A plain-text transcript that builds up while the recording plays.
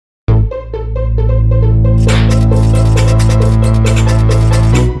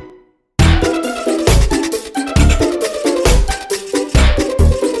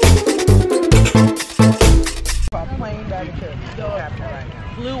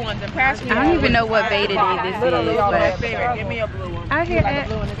Blue ones and pass me. I don't even know what beta day this is, but give me a blue one. out here at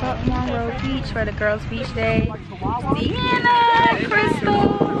Monroe Beach for the Girls Beach Day. Deanna,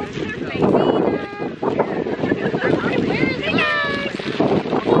 Crystal,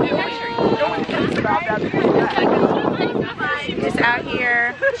 just out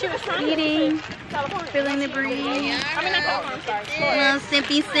here eating, feeling the breeze. Little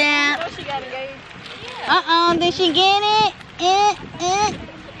sippy sip. Did she get it?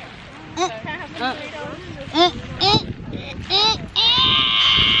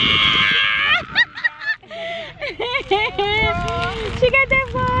 She got that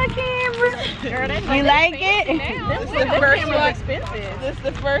vlog camera. You like it? This is the first one. Expensive. This is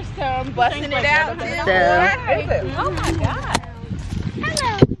the first time busting it out. Oh my god.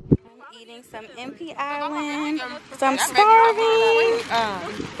 Hello. I'm eating some MP Island. So I'm starving.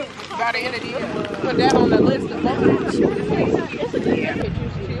 Got it in it. Put that on the list of photos. Yeah.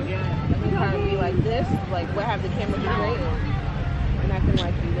 Pictures too. You kind of be like this, like what have the camera straight, and I can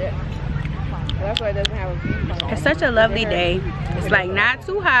like do that. That's why it doesn't have a view. It's such a lovely day. It's like not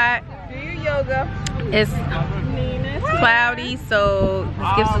too hot. Do your yoga. It's cloudy, so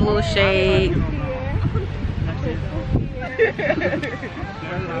this gives a little shade. We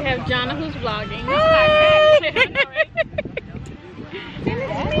have Jonna who's vlogging.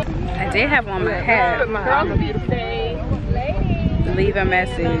 I did have on my hat. Leave a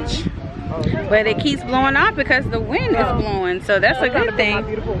message. But it keeps blowing off because the wind is blowing, so that's a good thing.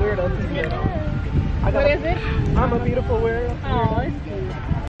 What is it? I'm a beautiful weirdo.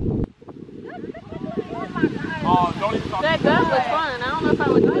 Oh, that does look fun. I don't know if I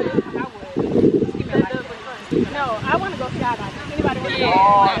would do it. I would. That does look fun. No, I want to go skydiving. Anybody want to go? I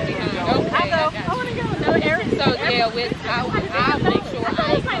want to go. No, Eric. So yeah, I'll make sure I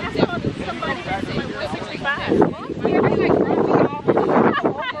come somebody 65.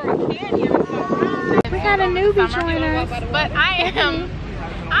 We got a newbie joining us. But I'm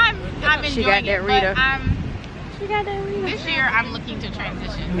enjoying She got that Rita. She got that Rita. This year I'm looking to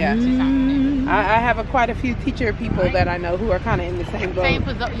transition. Yeah. I have quite a few teacher people that I know who are kind of in the same boat.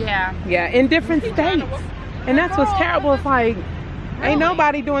 Yeah, in different states. And that's what's terrible. It's like, ain't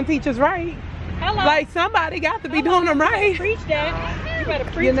nobody doing teachers right. Hello. Like somebody got to be doing them right. Preach that. You better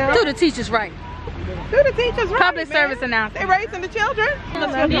preach. You know? Do the teachers right. Do the teachers right. Public man. service announcement. They raising the children.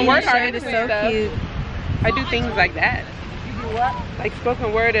 Spoken word artist is so cute. I do things like that. You do what? Like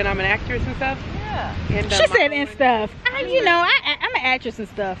spoken word, and I'm an actress and stuff. Yeah. And, She said and stuff. You know, I'm an actress and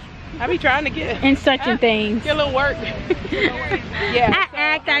stuff. I be trying to get And such and things. get a little work. Yeah. I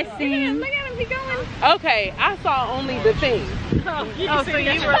act, I sing. Look at him, he going. Okay, I saw only the thing. Oh, so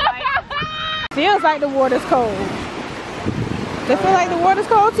you were like. Feels like the water's cold. Does it feel like the water's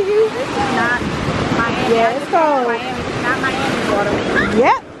cold to you? Not Miami. Yeah, it's cold. Miami, not Miami water.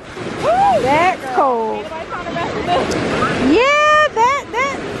 Yep. That's cold. Yeah,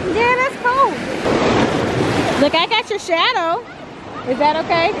 that's cold. Look, I got your shadow. Is that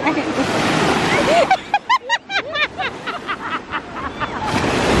okay?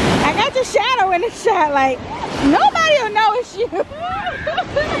 I got your shadow in the shot. Like, nobody will know it's you.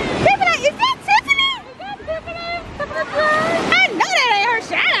 People like, is that Tiffany? Is that Tiffany? I know that ain't her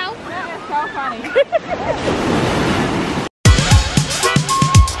shadow. That is so funny.